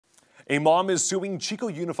A mom is suing Chico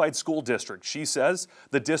Unified School District. She says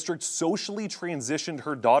the district socially transitioned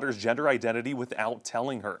her daughter's gender identity without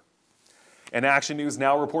telling her. And Action News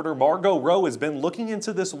Now reporter Margot Rowe has been looking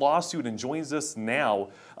into this lawsuit and joins us now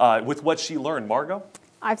with what she learned. Margot?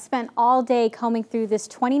 I've spent all day combing through this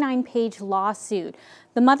 29-page lawsuit.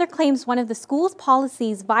 The mother claims one of the school's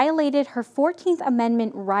policies violated her 14th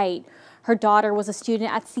Amendment right. Her daughter was a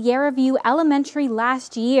student at Sierra View Elementary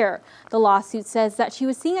last year. The lawsuit says that she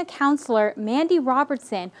was seeing a counselor, Mandy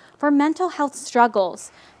Robertson, for mental health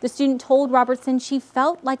struggles. The student told Robertson she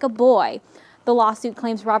felt like a boy. The lawsuit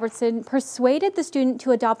claims Robertson persuaded the student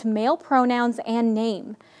to adopt male pronouns and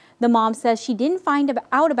name. The mom says she didn't find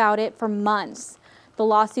out about it for months. The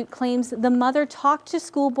lawsuit claims the mother talked to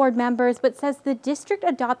school board members but says the district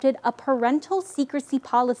adopted a parental secrecy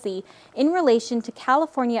policy in relation to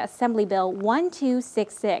California Assembly Bill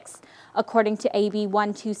 1266. According to AB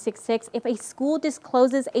 1266, if a school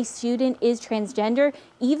discloses a student is transgender,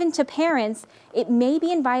 even to parents, it may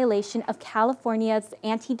be in violation of California's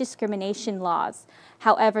anti-discrimination laws.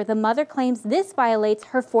 However, the mother claims this violates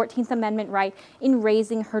her 14th Amendment right in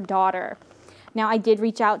raising her daughter. Now, I did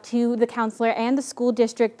reach out to the counselor and the school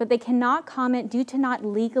district, but they cannot comment due to not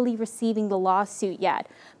legally receiving the lawsuit yet.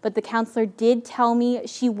 But the counselor did tell me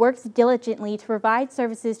she works diligently to provide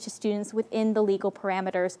services to students within the legal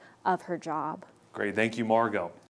parameters of her job. Great. Thank you, Margot.